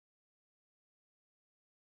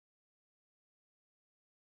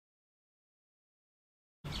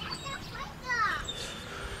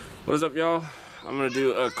What is up, y'all? I'm gonna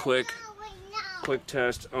do a quick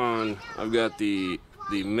test on. I've got the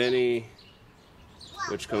mini,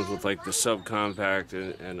 which comes with like the subcompact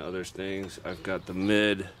and other things. I've got the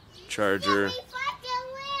mid charger,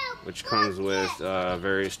 which comes with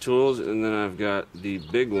various tools, and then I've got the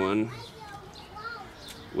big one,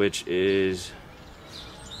 which is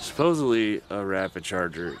supposedly a rapid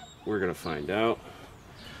charger. We're gonna find out.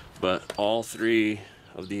 But all three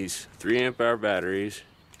of these 3 amp hour batteries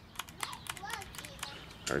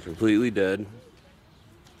are completely dead.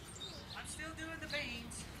 I'm still doing the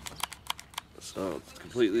beans. So it's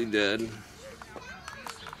completely dead.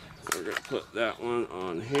 We're gonna put that one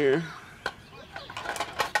on here.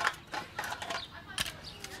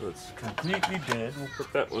 So it's completely dead. We'll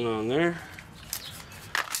put that one on there.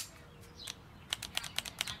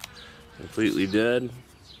 Completely dead.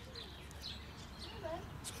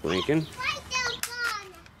 It's blinking.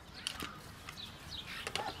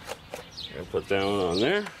 I'll put that one on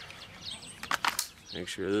there. Make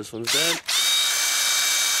sure this one's dead.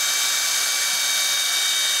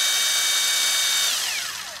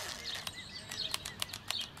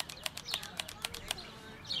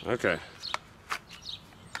 Okay.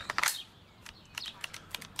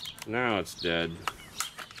 Now it's dead.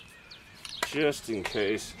 Just in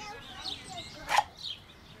case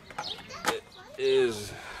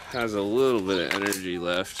it has a little bit of energy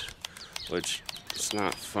left, which it's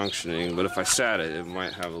not functioning, but if I sat it, it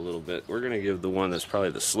might have a little bit. We're gonna give the one that's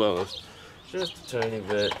probably the slowest just a tiny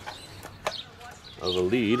bit of a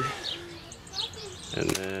lead, and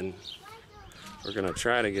then we're gonna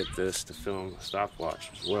try to get this to film a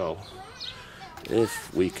stopwatch as well,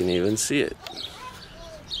 if we can even see it.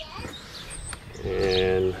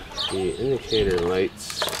 And the indicator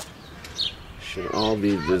lights should all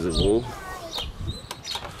be visible.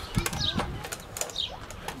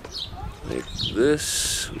 Like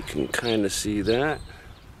this, we can kind of see that.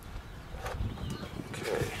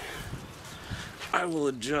 Okay. I will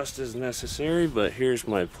adjust as necessary, but here's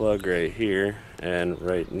my plug right here. And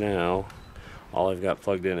right now, all I've got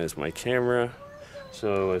plugged in is my camera.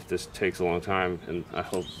 So if this takes a long time, and I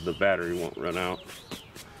hope the battery won't run out.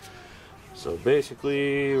 So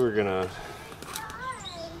basically, we're gonna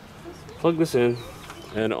plug this in.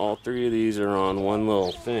 And all 3 of these are on one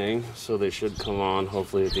little thing, so they should come on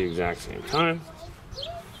hopefully at the exact same time.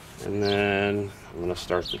 And then I'm gonna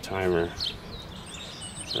start the timer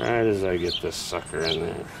right as I get this sucker in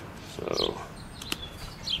there. So,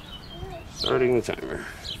 starting the timer.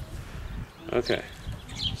 Okay,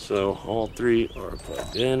 so all 3 are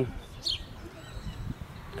plugged in,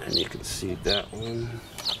 and you can see that one.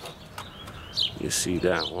 You see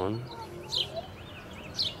that one.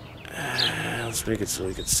 Let's make it so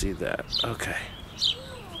we can see that. Okay.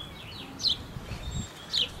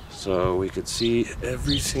 So we could see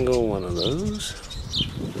every single one of those.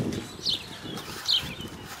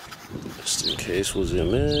 Just in case, we'll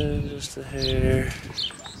zoom in just a hair.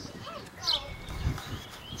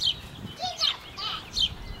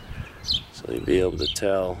 So you'll be able to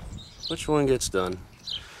tell which one gets done.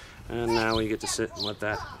 And now we get to sit and let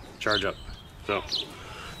that charge up. So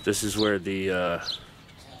this is where the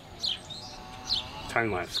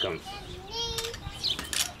time lapse comes.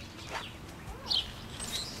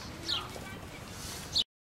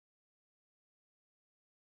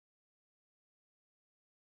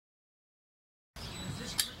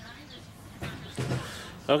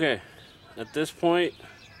 Okay, at this point,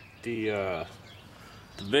 the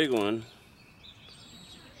big one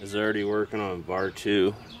is already working on bar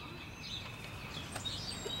 2,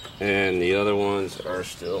 and the other ones are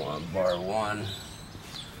still on bar 1.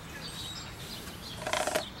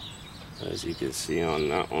 As you can see on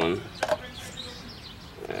that one,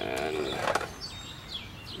 and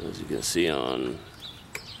as you can see on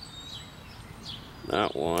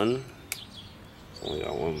that one, it's only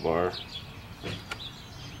got 1 bar.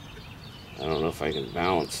 I don't know if I can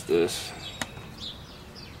balance this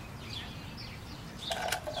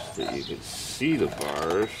so that you can see the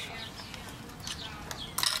bars.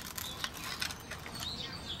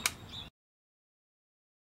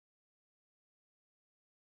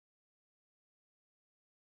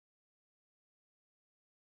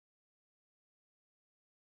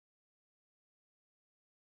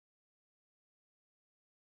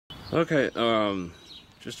 Okay,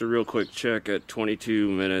 just a real quick check at 22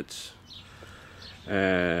 minutes.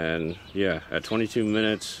 And yeah, at 22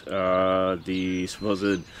 minutes, the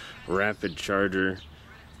supposed rapid charger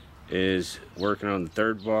is working on the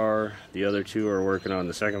 3rd bar. The other 2 are working on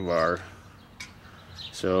the 2nd bar.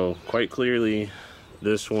 So quite clearly,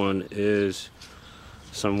 this one is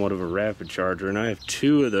somewhat of a rapid charger, and I have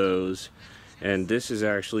 2 of those And this is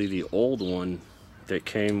actually the old one that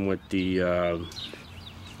came with the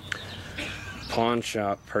pawn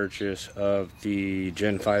shop purchase of the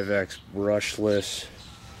Gen 5X brushless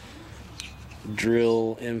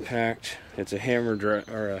drill impact. It's a hammer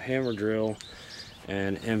drill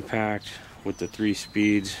and impact with the 3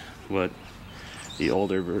 speeds, but the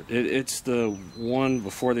older it's the one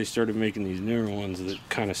before they started making these newer ones that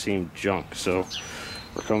kind of seemed junk. So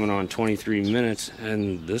we're coming on 23 minutes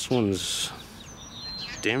and this one's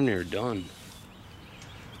damn near done.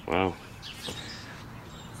 Wow.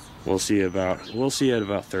 We'll see at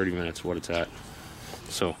about 30 minutes what it's at.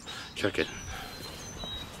 So check it.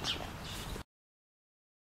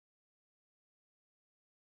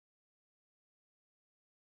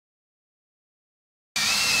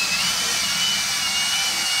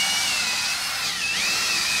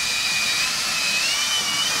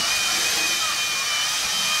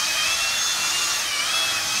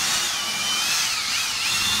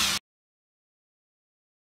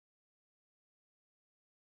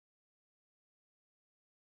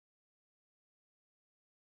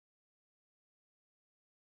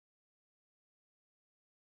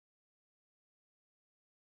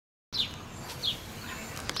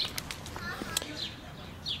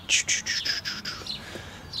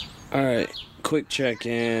 All right, quick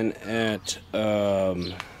check-in at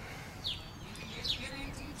about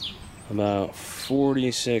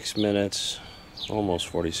 46 minutes, almost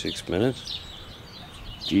 46 minutes.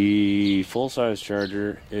 The full-size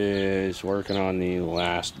charger is working on the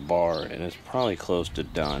last bar and it's probably close to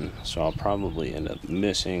done, so I'll probably end up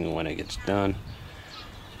missing when it gets done.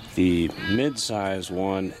 The mid-size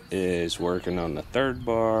one is working on the 3rd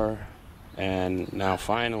bar, and now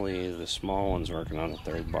finally the small one's working on the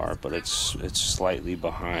 3rd bar, but it's slightly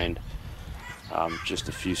behind. Just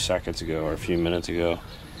a few seconds ago or a few minutes ago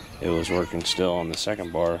it was working still on the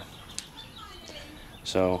 2nd bar.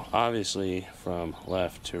 So obviously from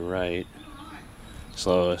left to right,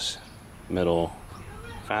 slowest, middle,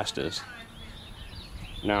 fastest.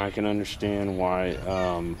 Now I can understand why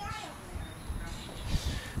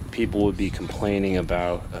people would be complaining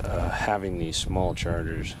about having these small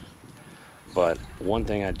chargers. But one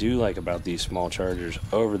thing I do like about these small chargers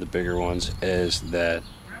over the bigger ones is that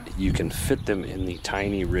you can fit them in the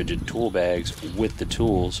tiny Ridgid tool bags with the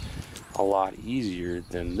tools a lot easier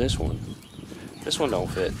than this one. This one don't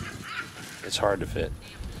fit. It's hard to fit.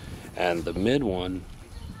 And the mid one,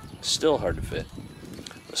 still hard to fit.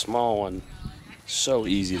 The small one, so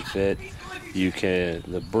easy to fit. You can,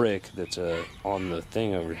 the brick that's on the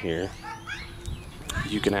thing over here,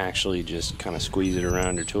 you can actually just kind of squeeze it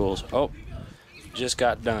around your tools. Oh, just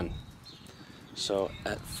got done. So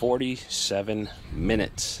at 47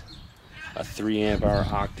 minutes, a 3 amp hour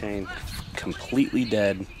octane, completely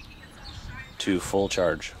dead to full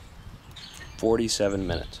charge. 47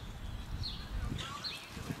 minutes.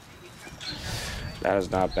 That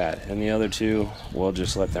is not bad. And the other two, we'll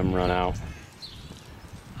just let them run out.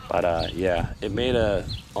 But yeah, it made an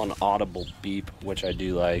audible beep, which I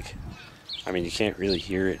do like. I mean, you can't really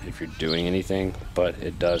hear it if you're doing anything, but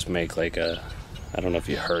it does make like a, I don't know if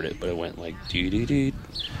you heard it, but it went like doo-doo-doo.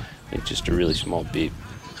 Like just a really small beep.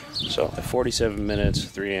 So at 47 minutes,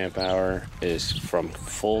 3 amp hour is from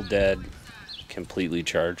full dead, completely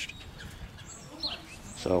charged.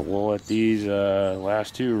 So we'll let these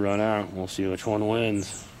last two run out and we'll see which one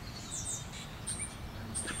wins.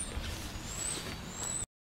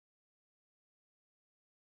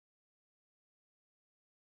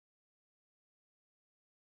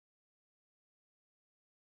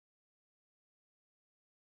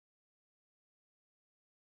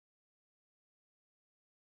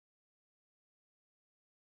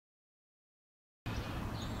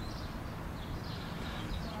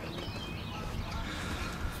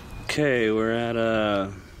 Okay, we're at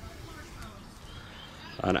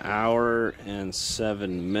an hour and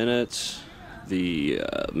 7 minutes. The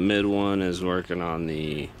mid one is working on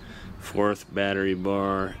the 4th battery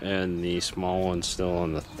bar and the small one's still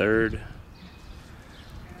on the 3rd.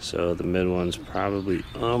 So the mid one's probably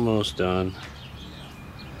almost done.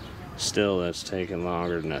 Still, that's taking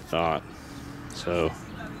longer than I thought. So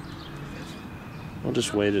we'll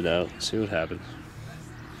just wait it out, see what happens.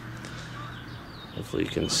 Hopefully you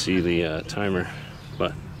can see the timer,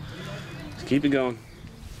 but let's keep it going.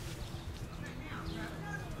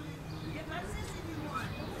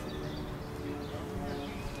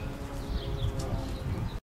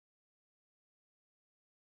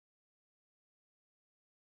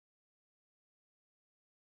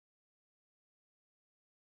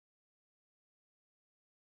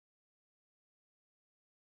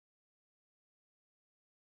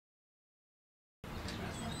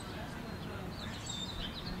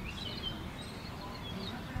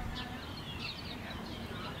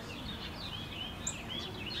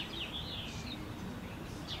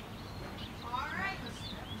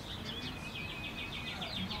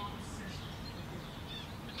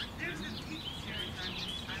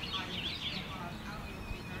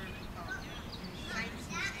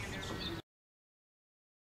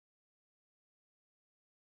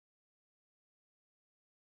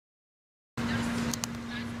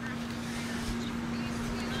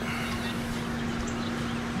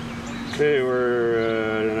 Okay, we're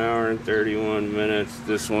at 1 hour and 31 minutes.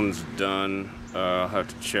 This one's done. I'll have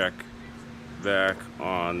to check back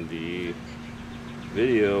on the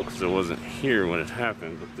video because I wasn't here when it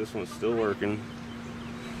happened, but this one's still working.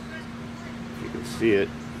 If you can see it.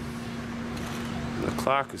 The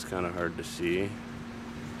clock is kind of hard to see.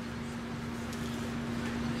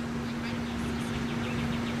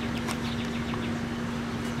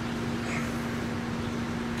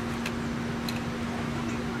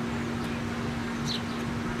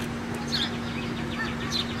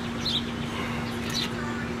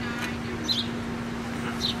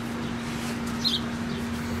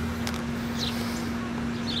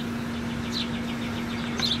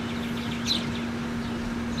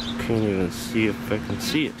 Can't even see if I can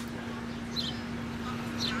see it.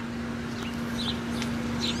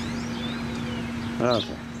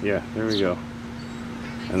 Okay, yeah, there we go.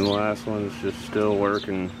 And the last one's just still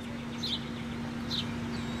working.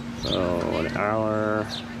 So 1 hour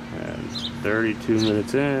and 32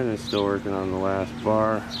 minutes in, it's still working on the last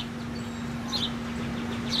bar.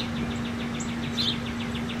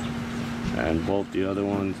 And both the other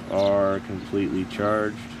ones are completely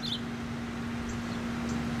charged.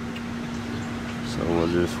 So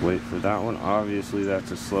we'll just wait for that one. Obviously that's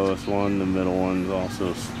the slowest one. The middle one's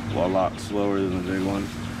also a lot slower than the big one.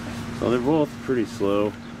 So they're both pretty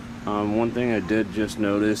slow. One thing I did just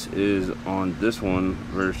notice is on this one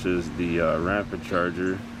versus the rapid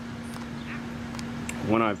charger,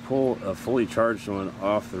 when I pull a fully charged one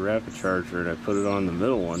off the rapid charger and I put it on the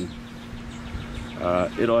middle one,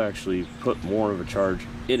 it'll actually put more of a charge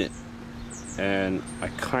in it. And I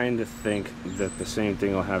kind of think that the same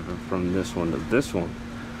thing will happen from this one to this one.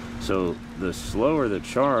 So the slower the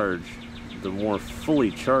charge, the more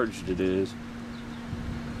fully charged it is.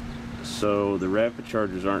 So the rapid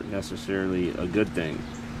chargers aren't necessarily a good thing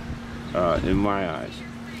in my eyes.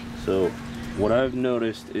 So what I've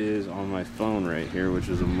noticed is on my phone right here, which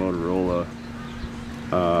is a Motorola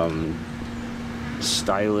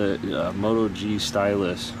Moto G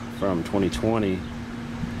Stylus from 2020,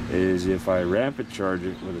 is if I rapid charge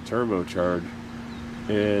it with a turbocharge,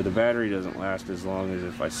 the battery doesn't last as long as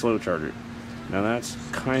if I slow charge it. Now that's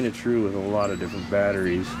kind of true with a lot of different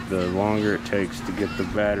batteries. The longer it takes to get the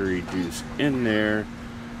battery juice in there,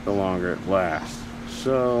 the longer it lasts.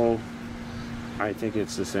 So I think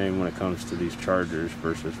it's the same when it comes to these chargers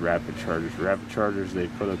versus rapid chargers. Rapid chargers, they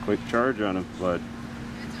put a quick charge on them, but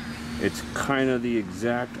it's kind of the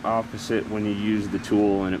exact opposite when you use the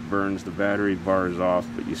tool and it burns the battery bars off,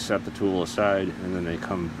 but you set the tool aside and then they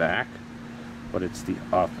come back, but it's the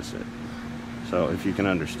opposite. So if you can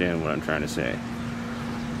understand what I'm trying to say.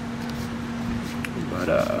 But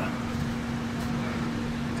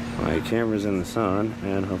my camera's in the sun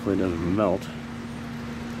and hopefully it doesn't melt.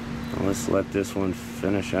 Well, let's let this one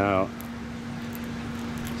finish out.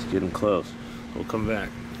 It's getting close. We'll come back.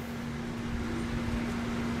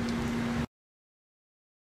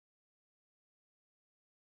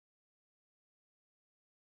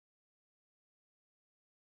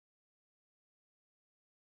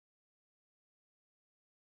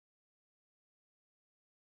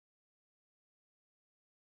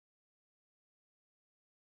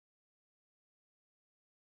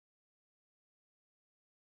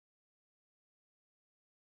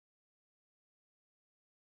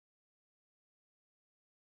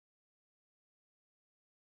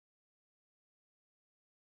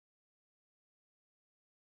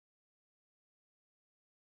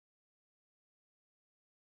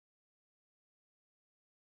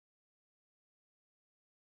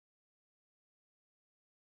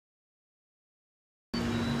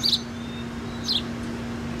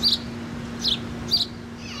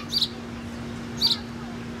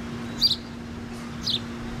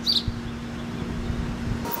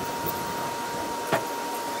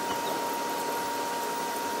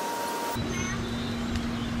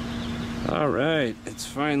 Alright, it's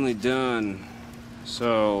finally done.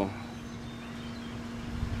 So,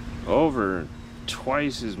 over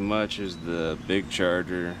twice as much as the big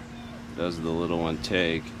charger does the little one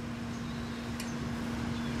take.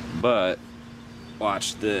 But,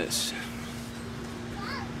 watch this.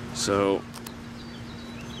 So,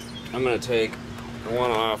 I'm going to take the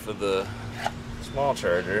one off of the small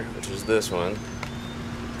charger, which is this one.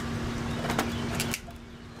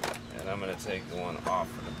 I'm going to take the one off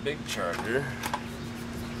of the big charger.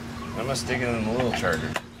 I'm going to stick it in the little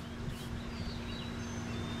charger.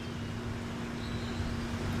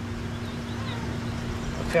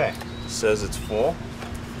 Okay, it says it's full.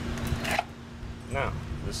 Now,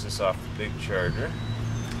 this is off the big charger.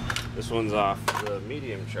 This one's off the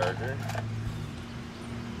medium charger.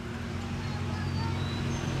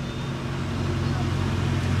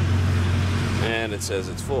 and it says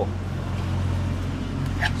it's full.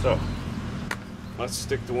 So let's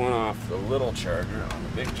stick the one off the little charger on the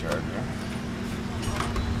big charger.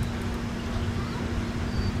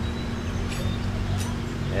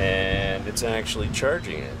 And it's actually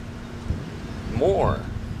charging it more.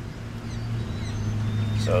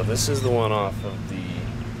 So this is the one off of the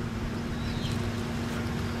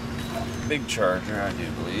big charger, I do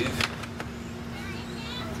believe.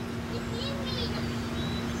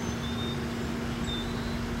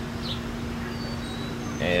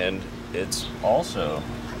 And it's also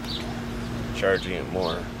charging it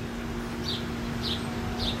more.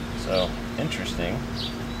 So, interesting.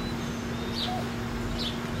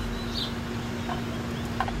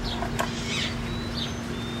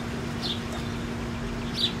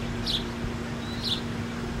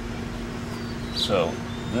 So,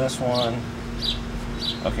 this one,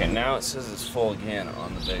 okay, now it says it's full again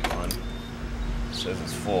on the big one. It says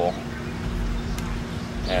it's full.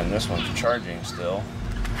 And this one's charging still.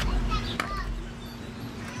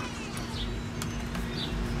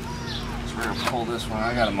 So we're gonna pull this one.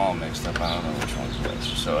 I got them all mixed up. I don't know which one's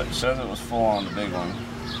which. So it says it was full on the big one.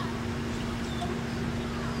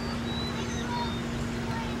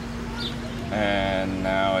 And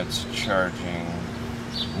now it's charging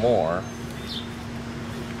more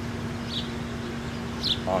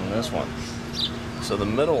on this one. So the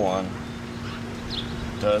middle one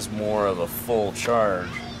does more of a full charge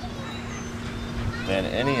than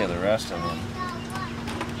any of the rest of them.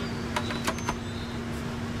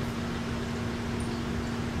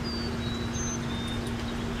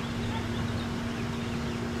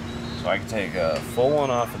 So I can take a full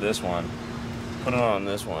one off of this one, put it on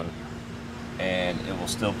this one, and it will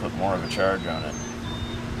still put more of a charge on it.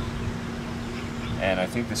 And I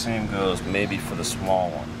think the same goes maybe for the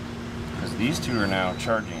small one, because these two are now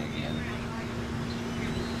charging again.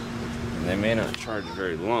 And they may not charge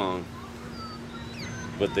very long,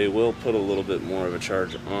 but they will put a little bit more of a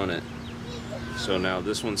charge on it. So now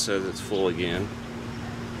this one says it's full again.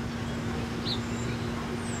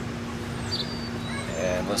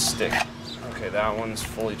 And let's stick. Okay, that one's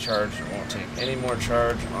fully charged. It won't take any more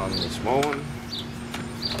charge on the small one.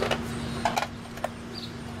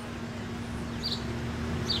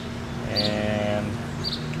 And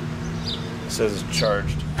it says it's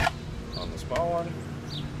charged on the small one.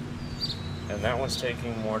 And that one's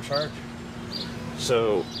taking more charge.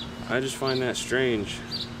 So I just find that strange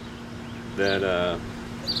that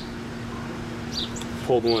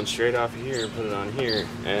pulled one straight off of here, put it on here,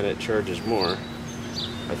 and it charges more.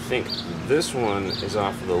 I think this one is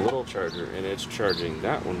off of the little charger and it's charging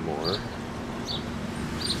that one more.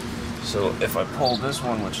 So if I pull this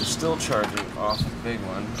one, which is still charging, off the big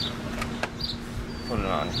one, put it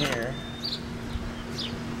on here,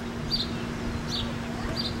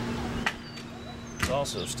 it's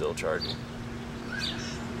also still charging.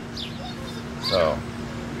 So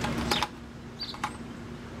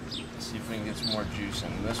let's see if we can get some more juice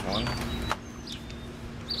in this one.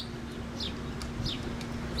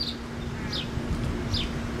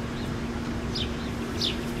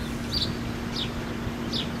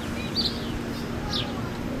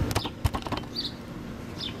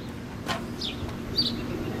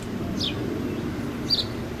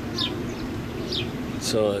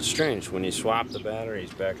 So it's strange, when you swap the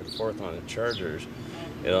batteries back and forth on the chargers,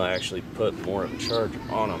 it'll actually put more of a charge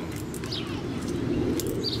on them.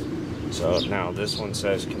 So now this one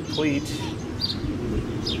says complete.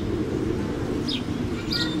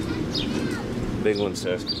 The big one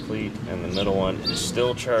says complete, and the middle one is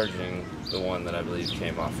still charging the one that I believe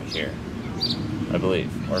came off of here. I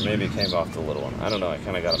believe. Or maybe it came off the little one. I don't know, I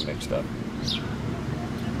kind of got them mixed up.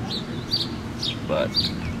 But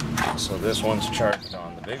so this one's charged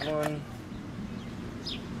on the big one,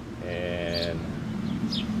 and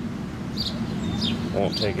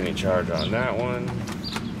won't take any charge on that one.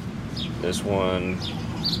 This one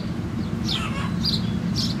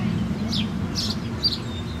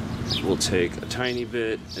will take a tiny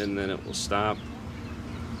bit and then it will stop.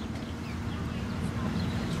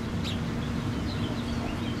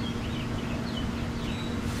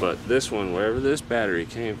 But this one, wherever this battery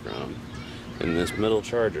came from, in this middle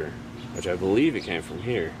charger, which I believe it came from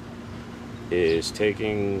here, is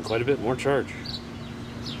taking quite a bit more charge.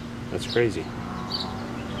 That's crazy.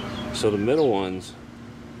 So the middle ones,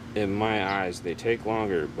 in my eyes, they take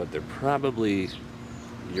longer, but they're probably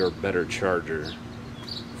your better charger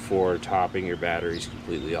for topping your batteries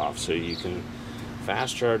completely off. So you can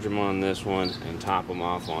fast charge them on this one and top them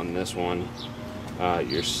off on this one.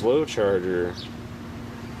 Your slow charger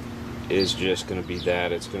is just going to be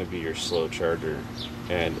that. It's going to be your slow charger,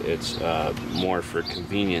 and it's more for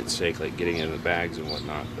convenience sake, like getting it in the bags and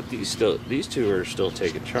whatnot. But these two are still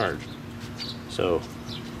taking charge, so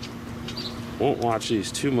won't watch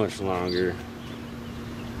these too much longer.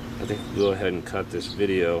 I think we'll go ahead and cut this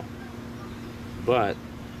video, but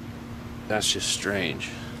that's just strange.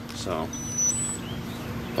 So,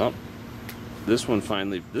 oh, this one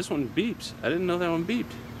beeps. I didn't know that one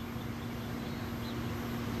beeped.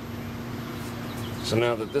 So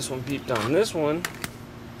now that this one beeped on this one,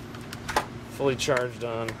 fully charged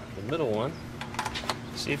on the middle one,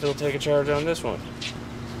 see if it'll take a charge on this one.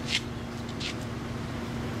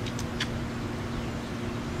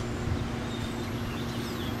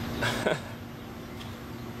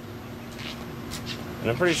 And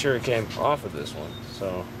I'm pretty sure it came off of this one,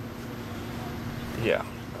 so yeah,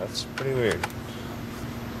 that's pretty weird.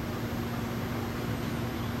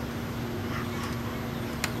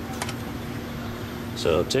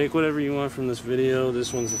 So take whatever you want from this video.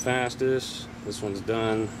 This one's the fastest, this one's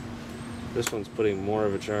done, this one's putting more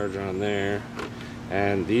of a charge on there,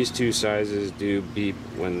 and these two sizes do beep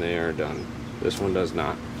when they are done. This one does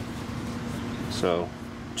not. So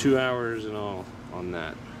 2 hours and all on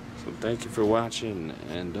that. So thank you for watching,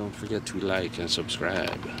 and don't forget to like and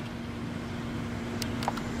subscribe.